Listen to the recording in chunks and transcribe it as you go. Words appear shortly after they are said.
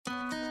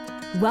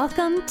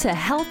Welcome to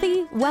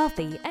Healthy,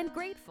 Wealthy, and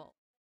Grateful.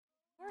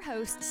 Your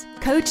hosts,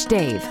 Coach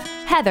Dave,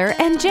 Heather,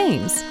 and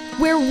James,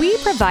 where we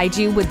provide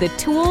you with the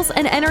tools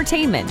and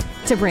entertainment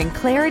to bring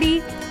clarity,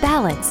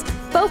 balance,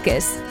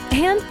 focus,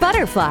 and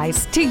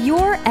butterflies to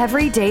your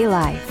everyday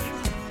life.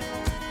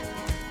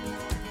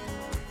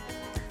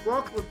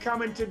 Welcome, we're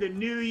coming to the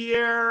new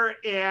year,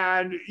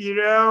 and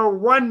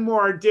one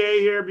more day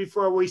here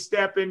before we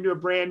step into a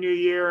brand new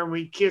year and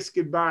we kiss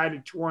goodbye to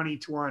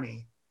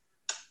 2020.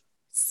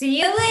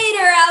 See you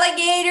later,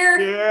 alligator.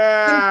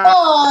 Yeah.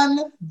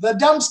 On the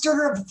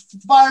dumpster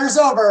fire's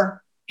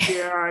over.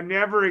 Yeah,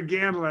 never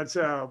again, let's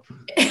hope.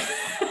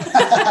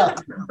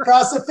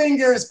 Cross the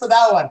fingers for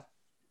that one.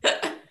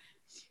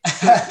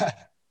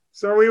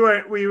 So we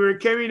were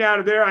coming out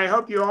of there. I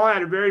hope you all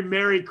had a very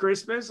Merry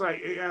Christmas. I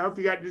hope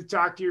you got to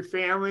talk to your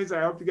families.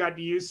 I hope you got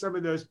to use some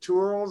of those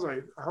tools. I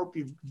hope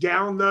you've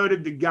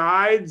downloaded the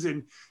guides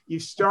and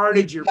you've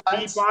started your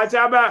Peapods.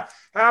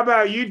 How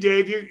about you,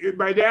 Dave?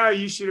 By now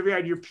you should have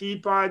had your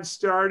Peapods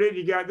started.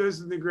 You got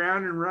those in the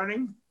ground and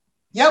running?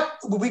 Yep,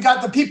 we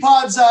got the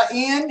Peapods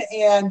in,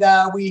 and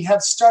we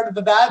have started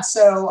with that.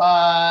 So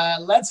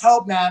let's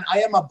hope, man. I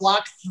am a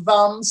black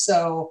thumb,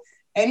 so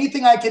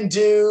anything I can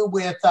do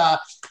with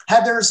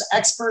Heather's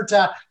expert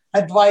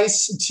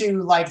advice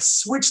to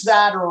switch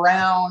that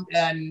around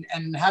and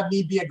have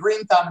me be a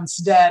green thumb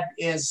instead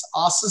is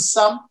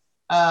awesome.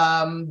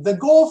 The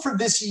goal for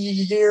this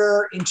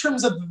year in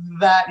terms of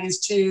that is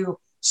to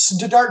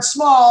start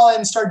small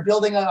and start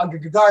building a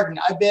garden.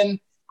 I've been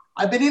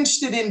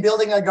interested in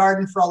building a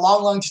garden for a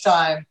long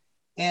time.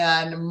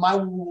 And my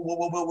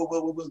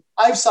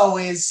wife's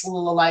always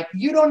like,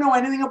 you don't know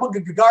anything about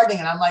gardening.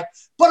 And I'm like,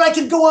 but I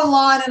can go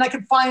online and I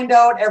can find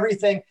out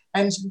everything.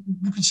 And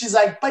she's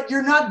like, but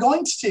you're not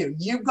going to.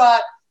 You've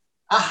got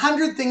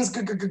 100 things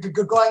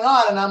going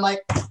on. And I'm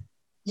like,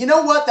 you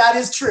know what? That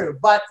is true.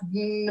 But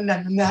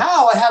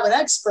now I have an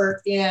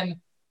expert in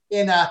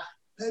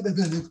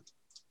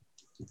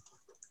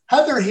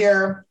Heather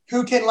here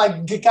who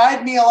can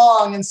guide me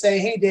along and say,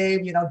 hey,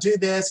 Dave, do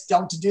this,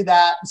 don't do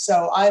that.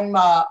 So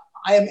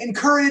I am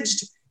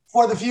encouraged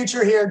for the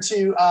future here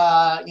to,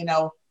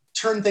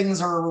 turn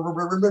things around.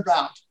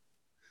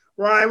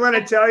 Well, I want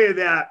to tell you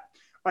that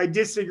I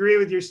disagree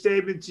with your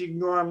statements. You can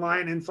go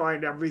online and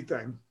find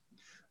everything.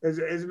 As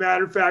a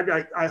matter of fact,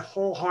 I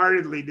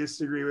wholeheartedly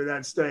disagree with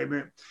that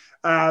statement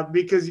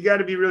because you got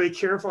to be really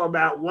careful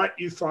about what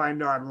you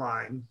find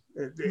online.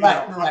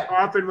 Right.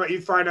 Often what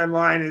you find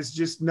online is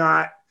just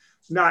not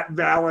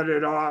valid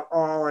at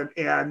all.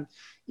 And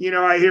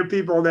I hear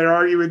people that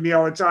argue with me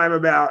all the time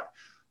about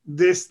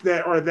this,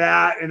 that, or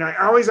that. And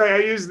I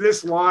use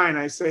this line.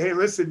 I say, hey,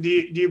 listen, do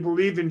you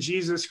believe in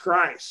Jesus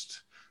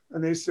Christ?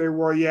 And they say,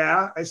 well,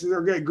 yeah. I said,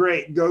 okay,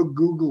 great. Go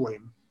Google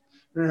him.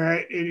 All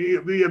right. And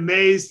you'll be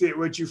amazed at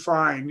what you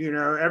find,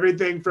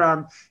 everything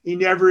from he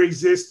never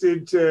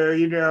existed to,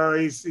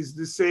 he's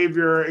the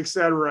savior,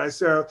 etc.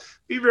 So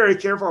be very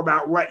careful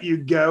about what you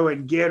go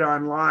and get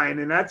online.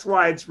 And that's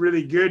why it's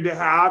really good to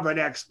have an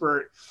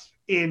expert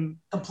in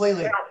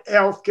completely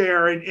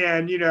healthcare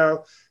and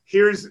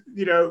here's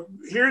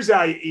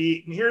how you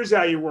eat and here's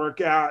how you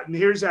work out and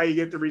here's how you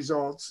get the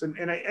results.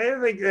 And I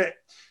think that,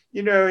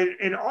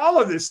 in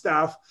all of this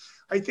stuff,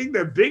 I think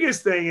the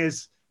biggest thing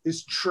is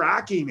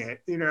tracking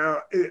it.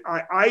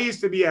 I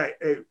used to be a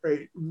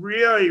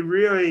really,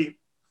 really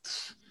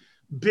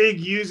big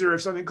user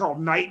of something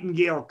called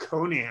Nightingale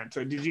Conant.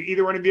 So did you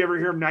either one of you ever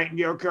hear of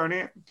Nightingale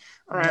Conant?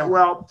 All right. No.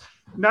 Well,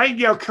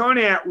 Nightingale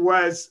Conant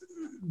was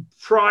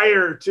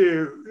prior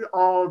to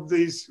all of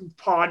these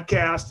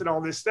podcasts and all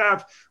this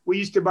stuff, we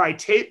used to buy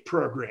tape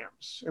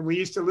programs and we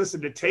used to listen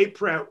to tape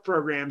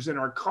programs in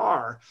our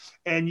car.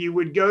 And you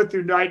would go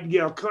through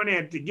Nightingale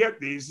Conant to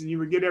get these, and you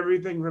would get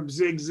everything from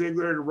Zig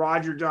Ziglar to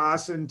Roger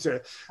Dawson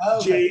to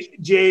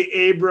Jay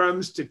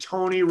Abrams to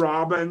Tony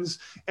Robbins.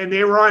 And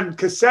they were on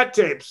cassette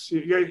tapes.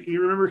 You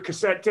remember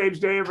cassette tapes,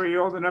 Dave? Are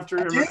you old enough to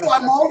remember? Dude,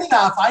 I'm old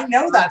enough. I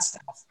know that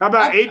stuff. How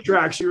about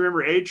 8-tracks? You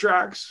remember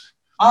 8-tracks?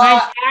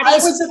 I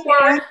was at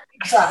the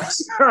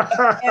tracks.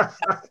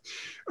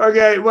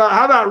 Okay, well,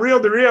 how about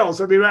reel-to-reels?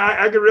 I mean,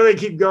 I could really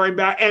keep going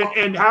back.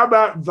 And how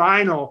about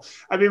vinyl?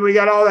 I mean, we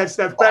got all that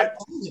stuff. But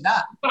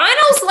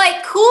vinyl's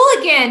cool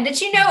again. Did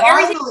you know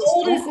everything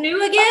old is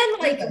new again?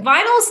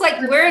 Vinyl's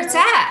where it's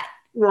at.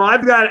 Well,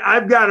 I've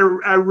got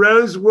a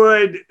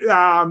rosewood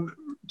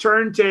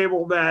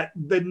turntable that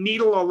the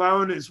needle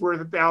alone is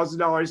worth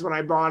 $1,000 when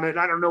I bought it.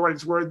 I don't know what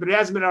it's worth, but it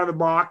hasn't been out of the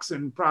box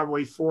in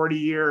probably 40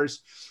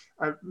 years.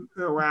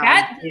 Wow.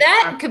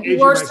 That could be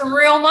worth some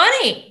real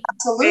money.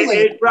 Absolutely.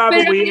 It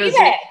probably is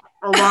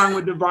along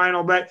with the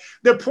vinyl. But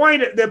the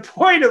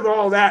point of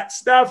all that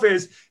stuff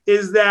is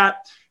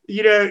that,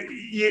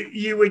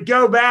 you would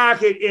go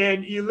back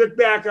and you look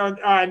back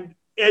on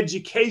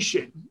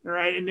education,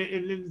 right? And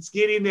it's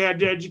getting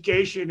that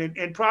education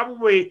and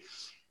probably,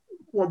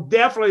 well,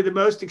 definitely the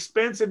most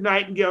expensive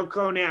Nightingale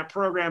Conant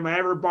program I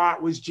ever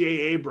bought was Jay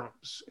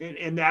Abrams.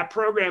 And that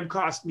program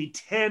cost me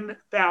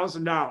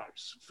 $10,000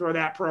 for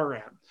that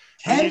program.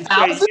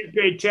 $10,000? You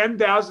pay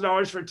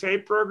 $10,000 for a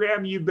tape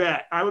program? You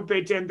bet. I would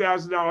pay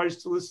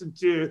 $10,000 to listen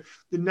to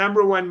the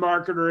number one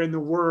marketer in the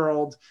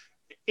world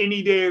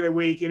any day of the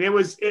week. And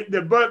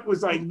the book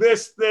was like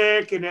this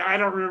thick, and I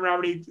don't remember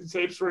how many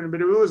tapes were in it,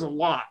 but it was a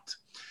lot.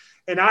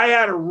 And I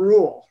had a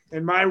rule,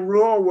 and my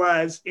rule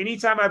was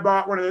anytime I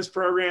bought one of those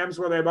programs,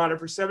 whether I bought it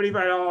for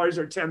 $75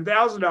 or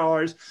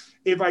 $10,000,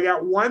 if I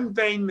got one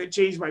thing that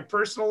changed my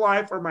personal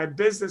life or my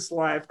business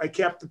life, I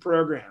kept the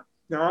program.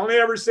 Now, I only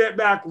ever sent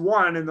back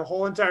one, and the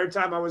whole entire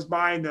time I was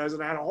buying those,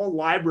 and I had a whole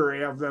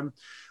library of them.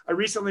 I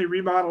recently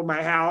remodeled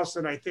my house,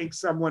 and I think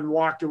someone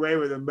walked away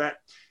with them, but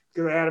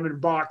because I had them in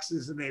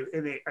boxes and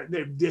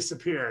they've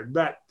disappeared.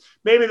 But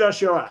maybe they'll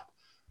show up.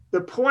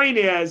 The point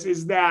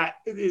is that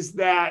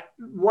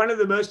one of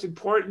the most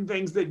important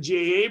things that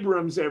Jay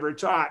Abrams ever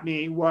taught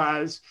me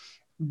was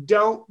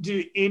don't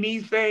do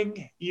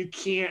anything you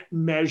can't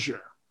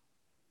measure.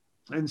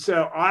 And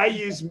so I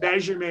use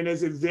measurement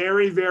as a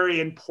very, very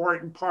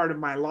important part of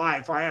my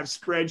life. I have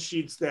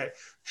spreadsheets that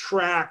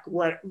track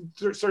what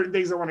certain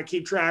things I want to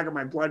keep track of: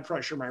 my blood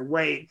pressure, my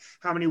weight,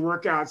 how many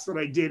workouts that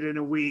I did in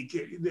a week,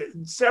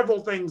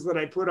 several things that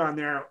I put on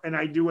there. And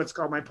I do what's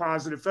called my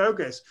positive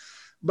focus.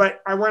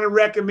 But I want to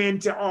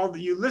recommend to all of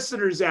you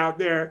listeners out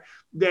there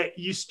that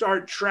you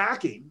start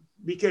tracking,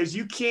 because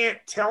you can't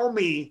tell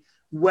me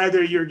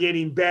whether you're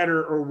getting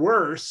better or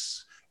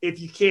worse if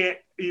you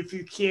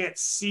can't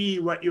see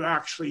what you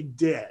actually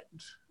did.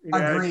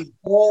 Agree.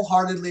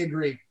 Wholeheartedly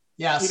agree.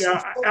 Yes.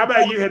 How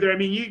about you, Heather? I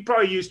mean, you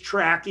probably use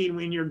tracking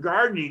when you're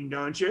gardening,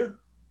 don't you?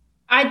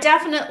 I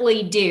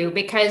definitely do,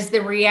 because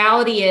the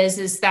reality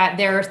is that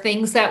there are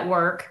things that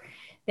work,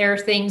 there are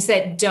things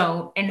that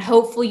don't, and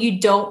hopefully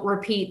you don't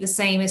repeat the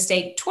same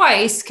mistake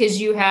twice,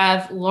 because you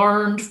have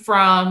learned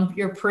from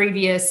your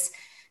previous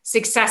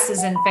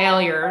successes and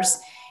failures.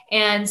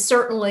 And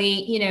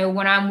certainly,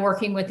 when I'm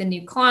working with a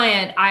new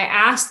client, I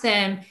ask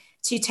them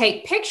to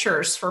take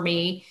pictures for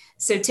me.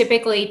 So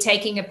typically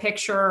taking a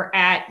picture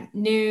at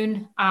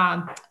noon,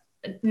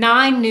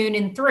 9, noon,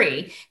 and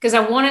 3, because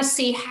I want to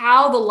see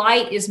how the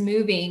light is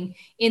moving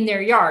in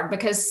their yard,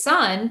 because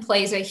sun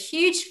plays a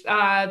huge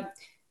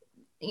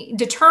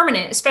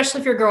determinant,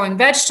 especially if you're growing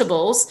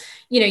vegetables.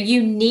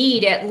 You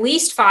need at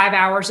least 5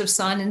 hours of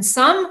sun, and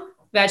some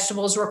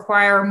vegetables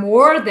require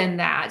more than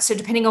that. So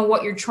depending on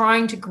what you're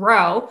trying to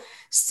grow,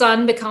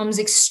 sun becomes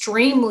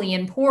extremely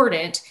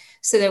important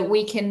so that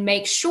we can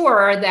make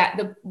sure that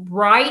the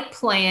right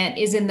plant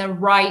is in the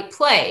right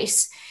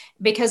place.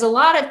 Because a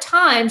lot of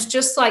times,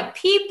 just like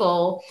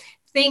people,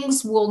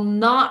 things will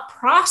not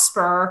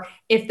prosper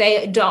if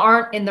they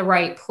aren't in the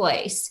right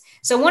place.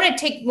 So I want to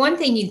take one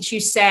thing that you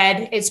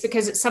said, it's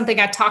because it's something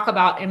I talk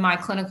about in my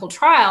clinical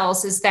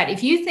trials, is that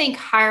if you think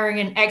hiring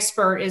an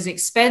expert is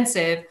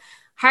expensive,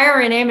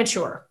 hire an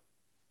amateur.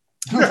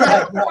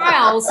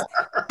 Trials,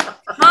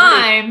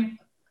 time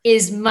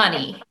is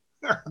money.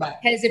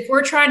 Because if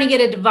we're trying to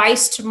get a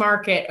device to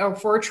market, or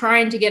if we're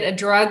trying to get a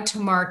drug to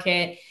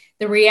market,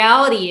 the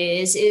reality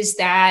is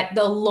that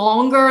the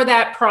longer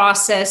that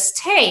process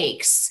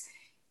takes,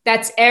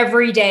 that's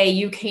every day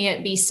you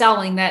can't be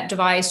selling that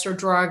device or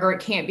drug, or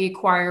it can't be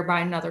acquired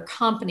by another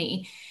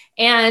company.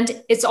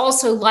 And it's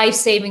also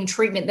life-saving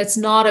treatment that's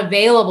not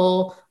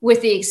available,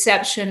 with the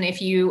exception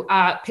if you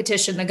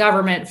petition the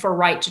government for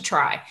right to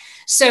try.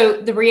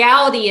 So the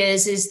reality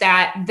is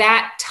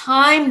that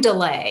time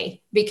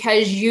delay,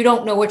 because you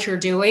don't know what you're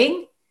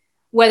doing,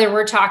 whether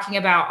we're talking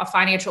about a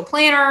financial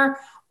planner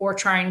or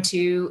trying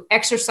to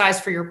exercise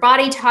for your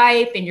body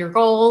type and your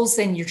goals,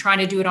 and you're trying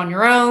to do it on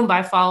your own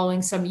by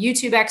following some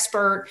YouTube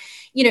expert,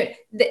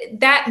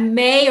 that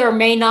may or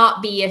may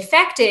not be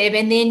effective.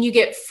 And then you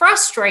get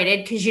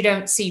frustrated because you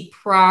don't see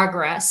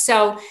progress.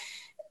 So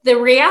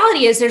the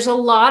reality is there's a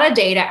lot of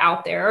data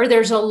out there.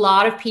 There's a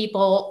lot of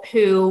people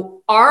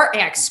who are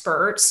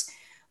experts,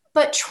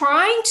 but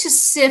trying to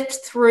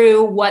sift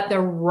through what the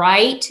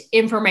right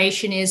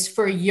information is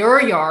for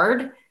your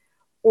yard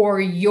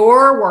or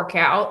your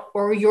workout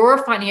or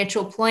your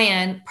financial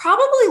plan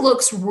probably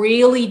looks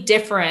really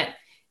different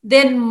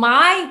than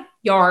my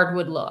yard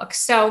would look.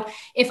 So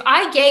if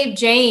I gave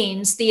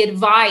James the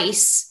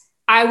advice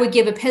I would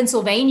give a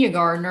Pennsylvania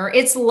gardener,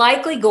 it's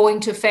likely going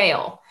to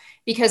fail,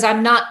 because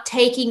I'm not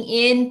taking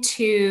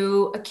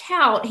into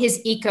account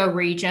his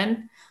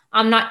ecoregion.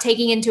 I'm not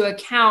taking into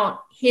account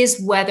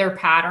his weather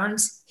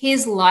patterns,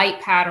 his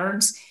light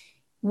patterns,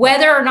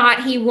 whether or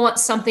not he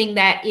wants something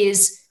that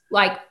is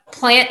like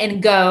plant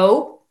and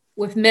go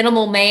with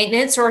minimal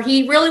maintenance, or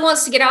he really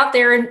wants to get out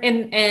there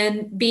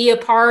and be a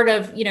part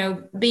of,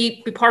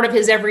 be part of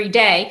his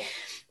everyday.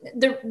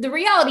 The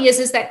reality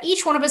is that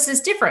each one of us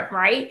is different,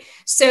 right?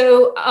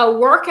 So a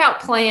workout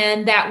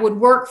plan that would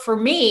work for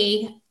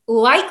me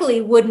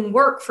likely wouldn't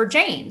work for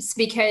James,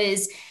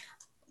 because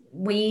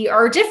we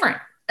are different.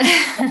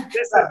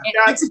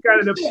 That's kind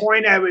of the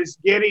point I was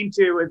getting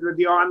to with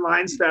the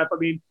online stuff. I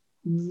mean,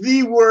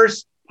 the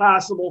worst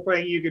possible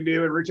thing you can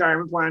do in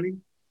retirement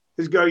planning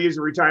is go use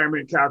a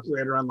retirement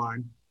calculator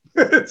online.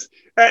 There's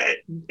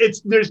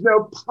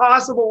no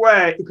possible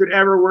way it could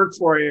ever work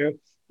for you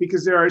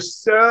because there are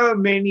so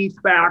many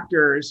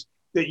factors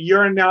that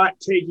you're not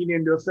taking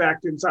into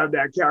effect inside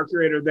that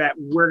calculator that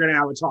we're going to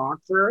have a talk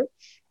through.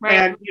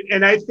 Right.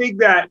 And I think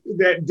that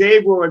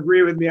Dave will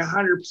agree with me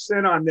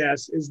 100% on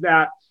this, is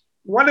that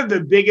one of the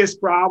biggest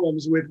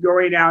problems with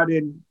going out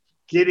and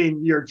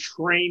getting your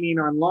training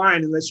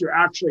online, unless you're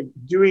actually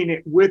doing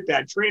it with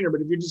that trainer,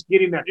 but if you're just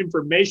getting that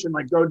information,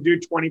 like go do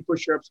 20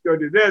 push-ups, go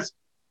do this,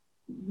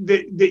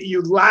 that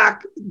you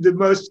lack the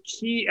most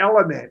key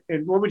element.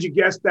 And what would you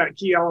guess that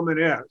key element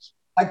is?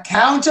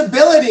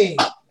 Accountability.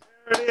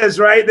 It is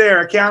right there.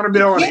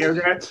 Accountability.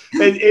 Okay.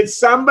 It's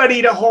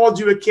somebody to hold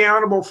you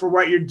accountable for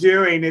what you're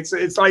doing. It's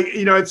like,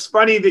 it's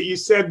funny that you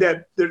said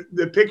that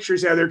the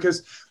pictures, Heather,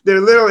 because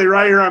they're literally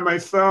right here on my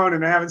phone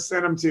and I haven't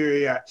sent them to you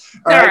yet.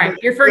 All right.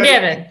 You're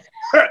forgiven.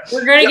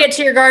 We're going to get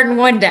to your garden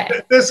one day.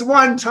 This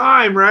one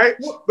time, right?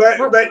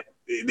 But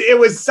it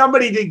was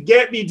somebody to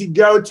get me to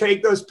go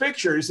take those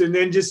pictures and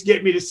then just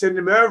get me to send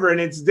them over. And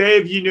it's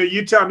Dave,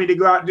 you tell me to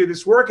go out and do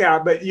this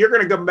workout, but you're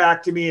going to come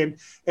back to me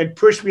and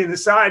push me in the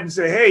side and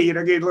say, hey, get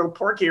a little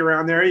porky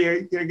around there.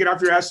 You get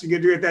off your ass and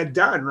get that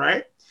done.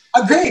 Right.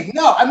 Agreed.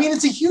 No, I mean,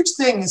 it's a huge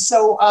thing.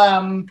 So,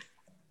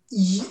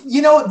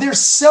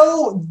 there's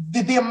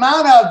the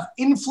amount of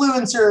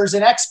influencers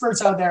and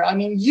experts out there. I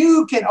mean,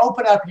 you can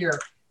open up your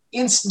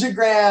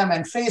Instagram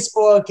and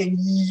Facebook and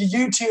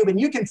YouTube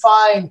and you can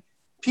find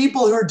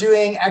people who are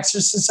doing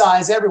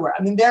exercise everywhere.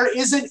 I mean, there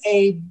isn't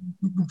a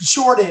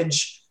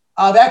shortage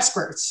of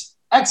experts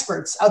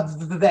out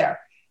there.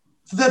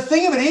 The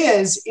thing of it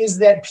is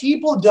that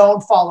people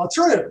don't follow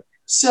through.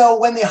 So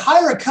when they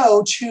hire a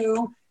coach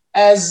who,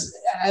 as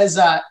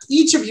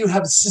each of you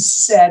have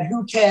said,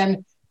 who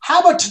can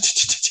have a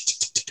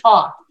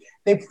talk,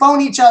 they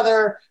phone each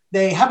other,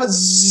 they have a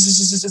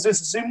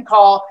Zoom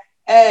call,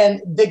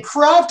 and they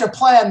craft a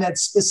plan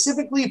that's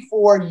specifically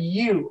for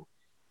you.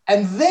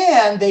 And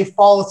then they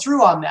follow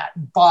through on that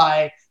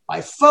by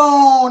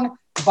phone,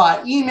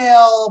 by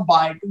email,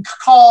 by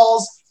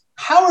calls.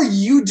 How are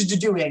you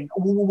doing?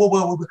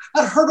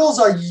 What hurdles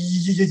are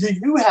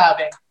you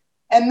having?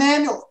 And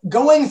then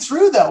going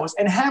through those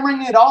and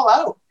hammering it all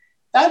out.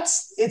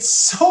 It's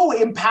so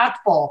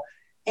impactful.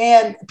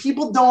 And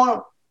people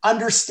don't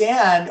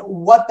understand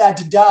what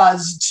that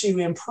does to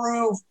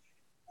improve,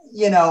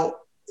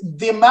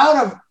 the amount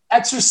of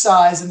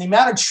exercise and the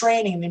amount of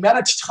training, the amount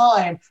of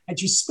time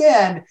that you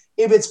spend.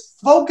 If it's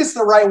focused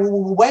the right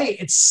way,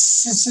 it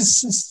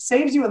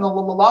saves you in the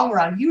long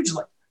run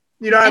hugely.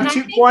 I have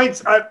 2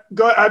 points. I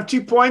have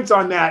 2 points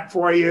on that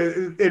for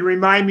you. And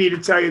remind me to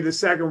tell you the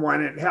second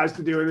one. It has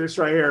to do with this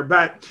right here.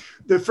 But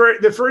the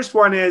first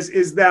one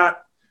is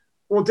that,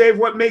 well, Dave,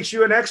 what makes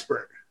you an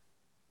expert?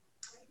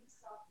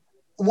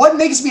 What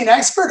makes me an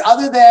expert,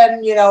 other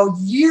than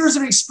years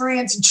of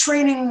experience in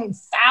training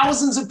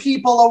thousands of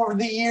people over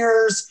the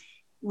years,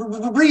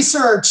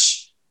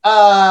 research.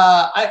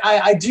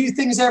 I do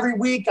things every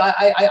week.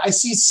 I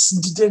see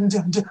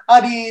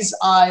studies.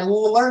 I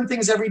learn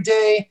things every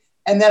day,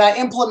 and then I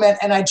implement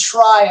and I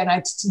try and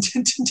I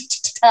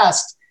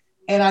test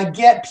and I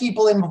get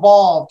people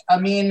involved. I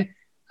mean,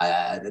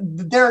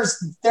 there's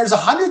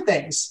 100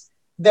 things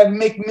that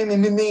make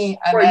me.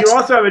 Well, you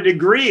also have a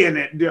degree in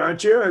it,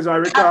 don't you? As I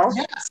recall.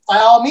 Yes, by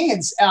all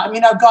means. I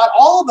mean, I've got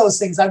all of those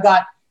things. I've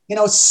got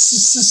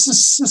certs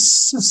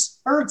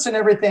and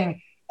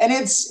everything, and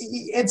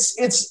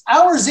it's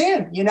hours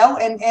in,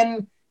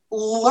 and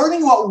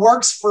learning what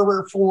works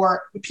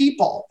for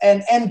people.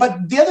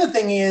 But the other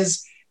thing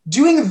is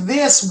doing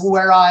this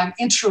where I'm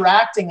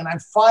interacting and I'm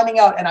finding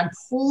out and I'm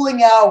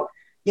pulling out,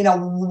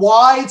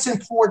 why it's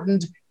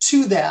important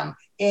to them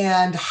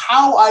and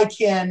how I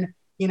can,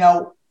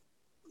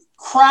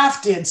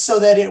 crafted so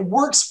that it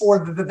works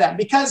for them,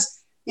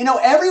 because,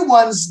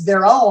 everyone's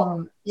their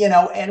own,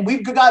 and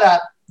we've got to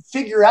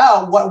figure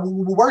out what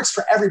works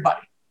for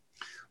everybody.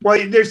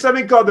 Well, there's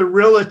something called the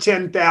rule of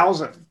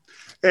 10,000.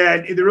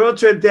 And the rule of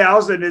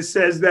 10,000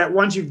 says that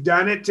once you've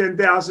done it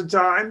 10,000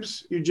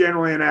 times, you're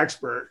generally an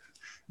expert.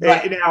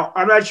 Right. Now,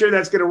 I'm not sure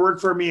that's going to work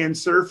for me in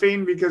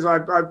surfing, because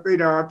I've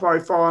probably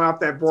fallen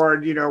off that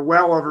board,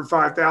 well over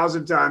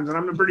 5,000 times, and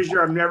I'm pretty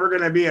sure I'm never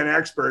going to be an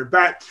expert.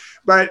 But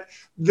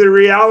the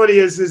reality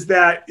is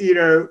that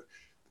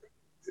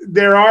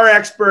there are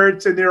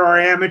experts and there are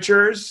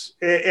amateurs,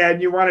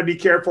 and you want to be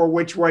careful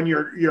which one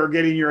you're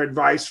getting your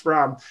advice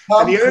from.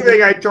 And the other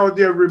thing I told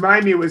you,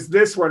 remind me, was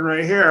this one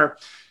right here.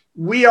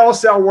 We all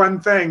sell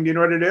one thing. Do you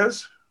know what it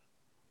is?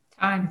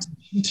 Time.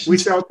 We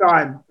sell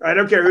time. I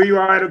don't care who you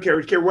are. I don't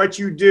care what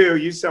you do.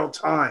 You sell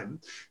time.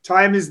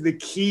 Time is the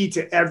key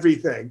to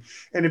everything.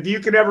 And if you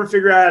can ever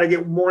figure out how to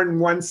get more than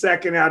 1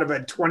 second out of a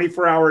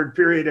 24-hour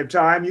period of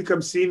time, you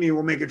come see me,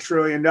 we'll make $1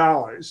 trillion.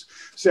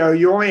 So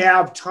you only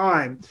have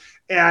time.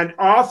 And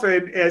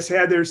often, as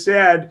Heather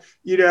said,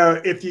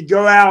 if you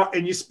go out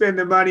and you spend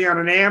the money on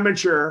an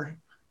amateur,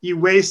 you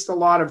waste a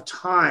lot of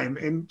time,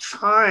 and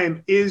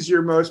time is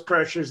your most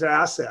precious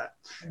asset.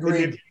 And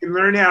if you can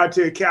learn how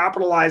to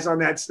capitalize on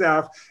that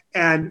stuff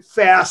and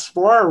fast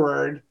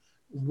forward,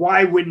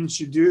 why wouldn't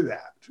you do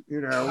that?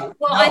 You know?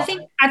 Well, I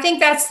think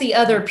that's the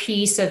other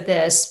piece of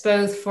this,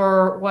 both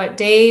for what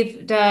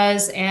Dave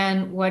does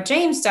and what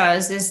James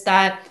does, is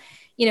that,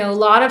 you know, a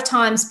lot of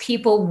times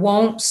people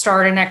won't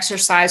start an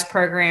exercise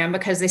program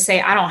because they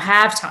say, I don't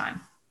have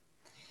time.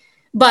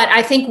 But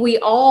I think we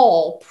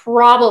all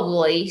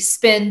probably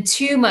spend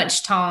too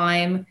much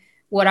time,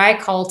 what I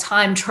call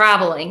time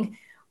traveling,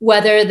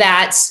 whether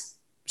that's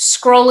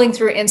scrolling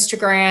through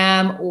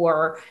Instagram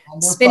or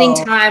spending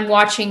time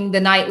watching the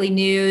nightly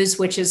news,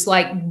 which is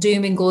like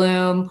doom and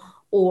gloom,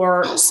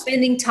 or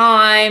spending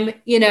time,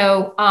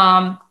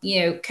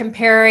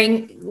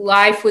 comparing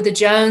life with the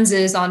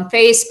Joneses on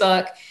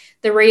Facebook.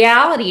 The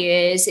reality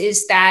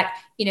is that,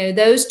 you know,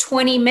 those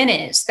 20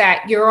 minutes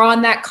that you're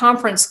on that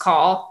conference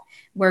call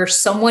where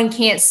someone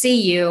can't see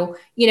you,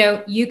 you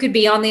know, you could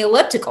be on the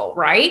elliptical,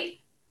 right?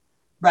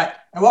 Right.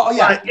 Well,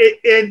 yeah.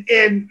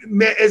 And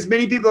as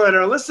many people that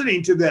are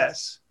listening to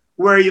this,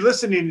 where are you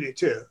listening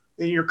to?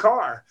 In your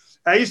car.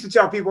 I used to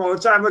tell people all the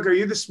time, look, are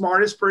you the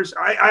smartest person?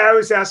 I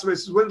always ask them,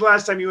 when's the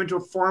last time you went to a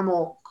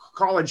formal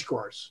college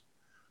course?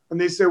 And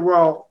they said,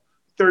 well,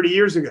 30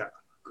 years ago.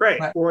 Great.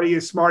 Right. Well, are you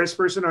the smartest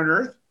person on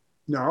earth?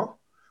 No.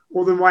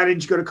 Well, then why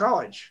didn't you go to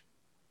college?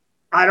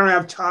 I don't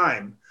have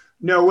time.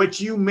 No, what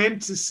you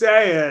meant to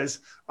say is,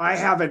 I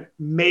haven't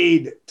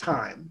made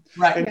time.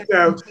 Right.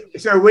 And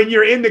so when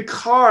you're in the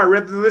car,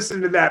 rather than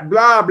listening to that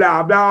blah,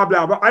 blah, blah,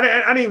 blah, blah, I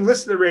don't even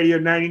listen to the radio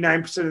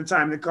 99% of the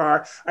time in the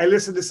car. I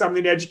listen to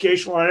something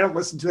educational. I don't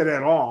listen to it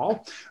at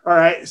all. All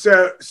right.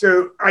 So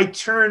I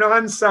turn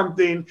on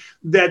something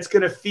that's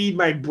going to feed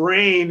my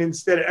brain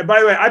instead. And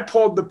by the way, I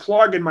pulled the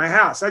plug in my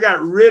house. I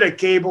got rid of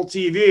cable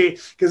TV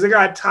because I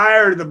got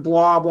tired of the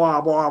blah, blah,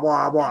 blah,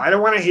 blah, blah. I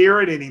don't want to hear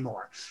it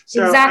anymore.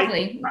 So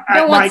exactly.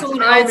 My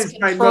phone is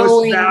my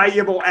most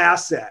valuable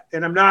asset,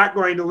 and I'm not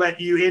going to let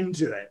you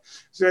into it.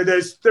 So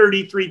there's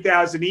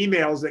 33,000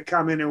 emails that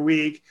come in a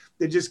week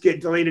that just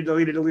get deleted.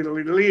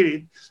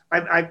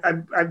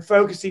 I'm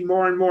focusing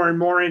more and more and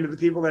more into the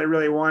people that I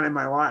really want in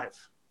my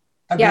life.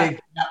 Yeah.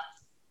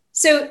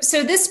 So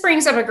this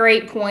brings up a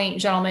great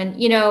point, gentlemen.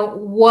 You know,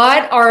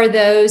 what are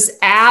those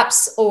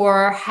apps,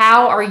 or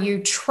how are you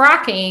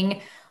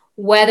tracking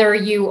whether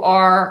you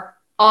are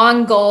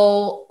on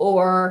goal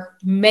or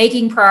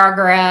making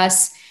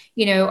progress?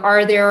 You know,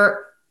 are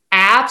there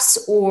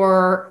apps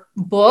or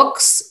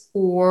books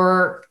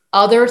or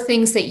other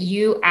things that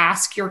you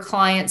ask your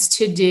clients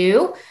to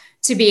do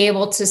to be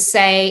able to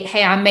say,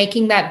 hey, I'm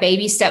making that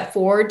baby step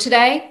forward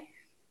today?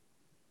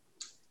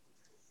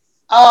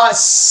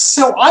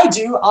 So I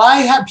do.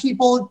 I have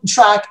people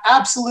track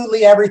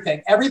absolutely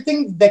everything.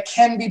 Everything that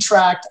can be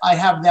tracked, I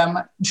have them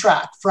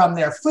track, from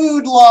their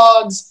food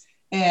logs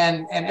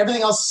and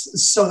everything else,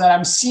 so that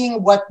I'm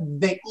seeing what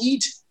they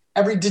eat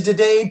every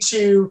day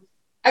to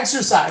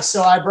exercise.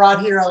 So I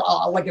brought here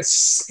like a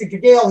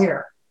scale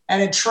here,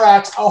 and it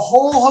tracks a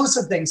whole host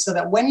of things, so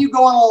that when you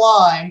go on a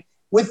line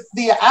with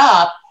the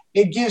app,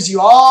 it gives you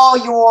all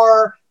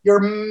your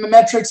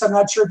metrics. I'm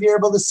not sure if you're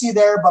able to see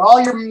there, but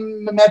all your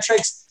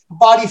metrics,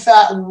 body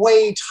fat,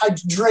 weight,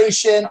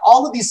 hydration,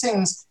 all of these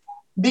things,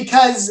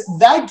 because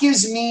that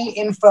gives me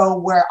info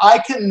where I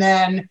can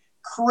then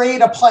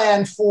create a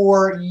plan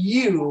for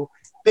you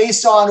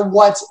based on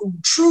what's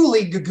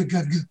truly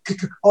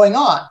going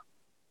on.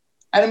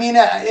 And I mean,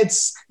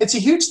 it's a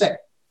huge thing.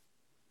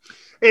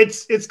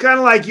 It's kind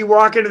of like you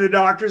walk into the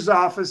doctor's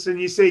office and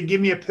you say,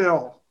 give me a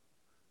pill.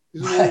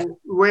 Right.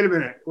 Wait a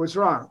minute, what's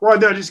wrong? Well,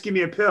 no, just give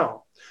me a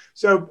pill.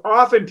 So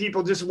often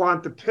people just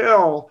want the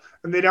pill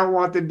and they don't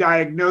want the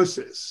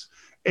diagnosis.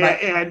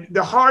 Right. And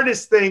the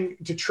hardest thing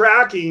to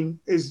tracking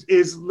is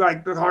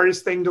like the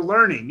hardest thing to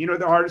learning. You know what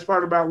the hardest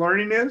part about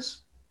learning is?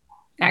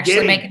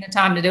 Actually making the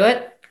time to do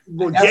it.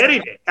 Well,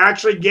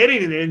 actually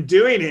getting it and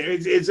doing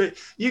it.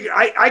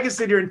 I can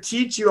sit here and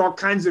teach you all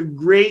kinds of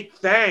great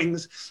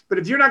things, but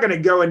if you're not going to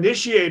go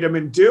initiate them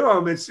and do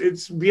them,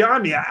 it's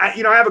beyond me. I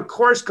have a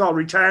course called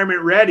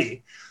Retirement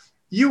Ready.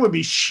 You would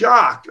be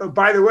shocked. Oh,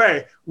 by the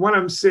way, when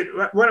I'm sitting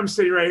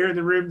right here in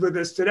the room with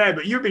us today,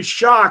 but you'd be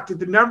shocked at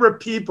the number of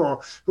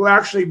people who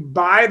actually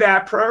buy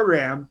that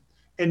program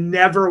and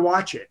never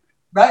watch it.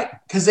 Right,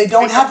 because they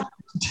don't have.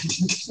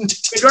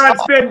 They go out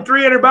and spend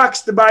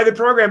 $300 to buy the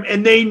program,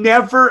 and they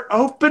never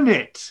open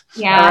it.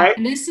 Yeah, right?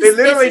 And they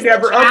literally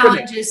never open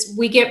it.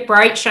 We get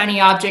bright, shiny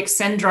object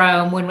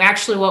syndrome when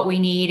actually what we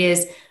need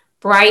is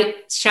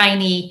bright,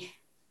 shiny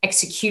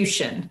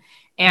execution.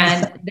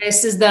 And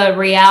this is the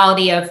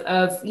reality of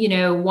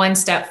one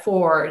step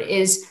forward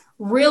is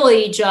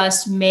really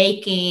just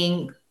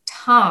making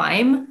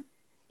time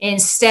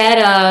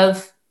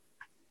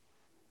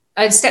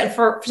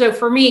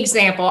for me,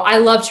 example, I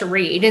love to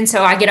read. And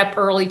so I get up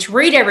early to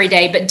read every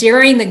day, but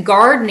during the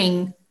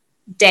gardening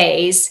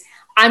days,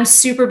 I'm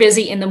super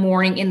busy in the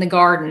morning in the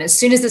garden. As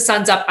soon as the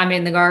sun's up, I'm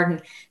in the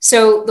garden.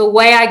 So the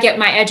way I get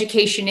my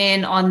education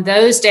in on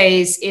those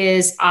days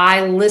is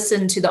I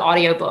listen to the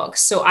audiobooks.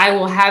 So I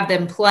will have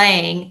them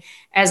playing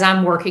as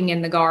I'm working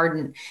in the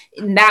garden.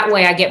 And that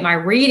way I get my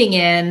reading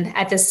in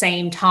at the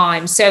same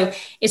time. So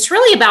it's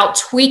really about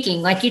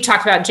tweaking. Like you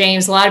talked about,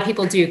 James, a lot of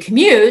people do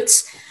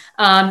commutes.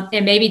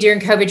 And maybe during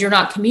COVID, you're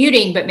not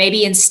commuting, but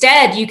maybe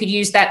instead you could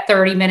use that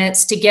 30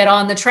 minutes to get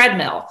on the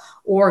treadmill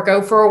or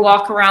go for a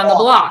walk around the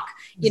block.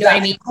 You know what I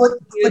mean?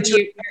 Put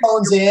your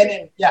phones in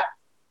and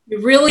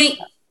You're really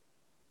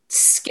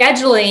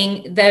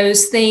scheduling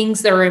those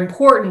things that are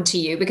important to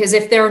you, because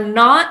if they're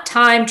not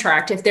time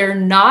tracked, if they're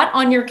not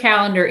on your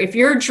calendar, if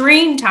your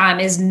dream time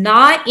is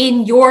not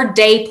in your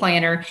day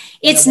planner,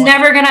 it's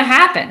never going to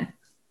happen.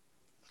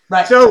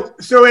 Right.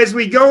 So as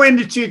we go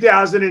into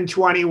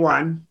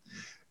 2021,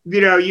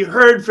 you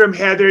heard from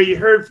Heather, you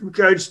heard from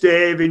Coach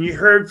Dave, and you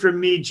heard from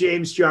me,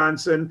 James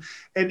Johnson,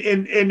 and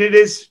it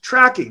is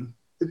tracking.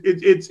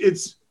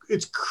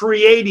 It's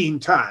creating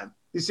time.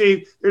 You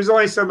see, there's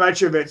only so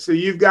much of it. So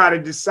you've got to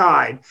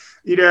decide,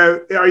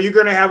 are you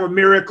going to have a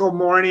miracle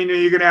morning? Are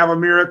you going to have a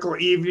miracle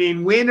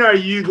evening? When are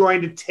you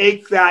going to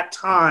take that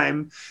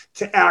time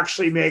to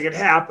actually make it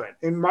happen?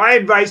 And my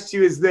advice to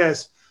you is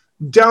this: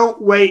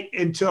 don't wait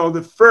until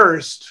the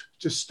first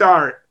to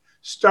start.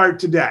 Start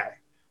today.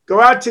 Go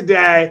out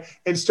today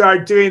and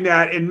start doing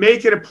that, and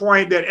make it a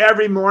point that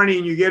every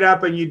morning you get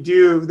up and you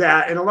do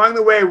that. And along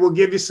the way, we'll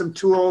give you some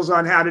tools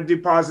on how to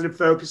do positive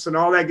focus and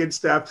all that good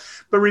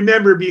stuff. But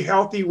remember, be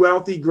healthy,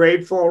 wealthy,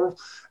 grateful.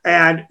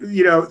 And,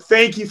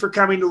 thank you for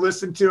coming to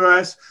listen to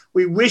us.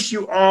 We wish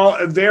you all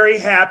a very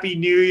happy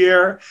new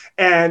year.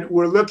 And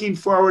we're looking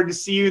forward to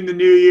see you in the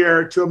new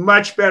year, to a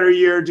much better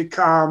year to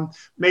come.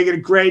 Make it a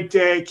great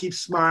day. Keep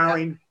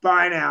smiling.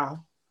 Bye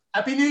now.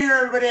 Happy New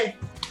Year, everybody.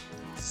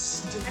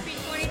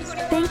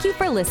 Thank you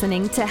for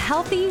listening to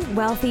Healthy,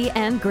 Wealthy,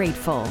 and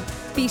Grateful.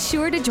 Be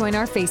sure to join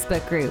our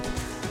Facebook group.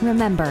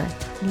 Remember,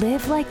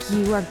 live like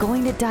you are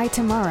going to die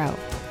tomorrow,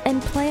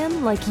 and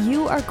plan like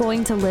you are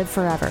going to live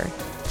forever.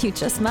 You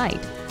just might.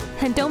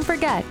 And don't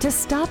forget to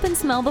stop and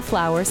smell the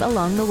flowers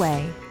along the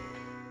way.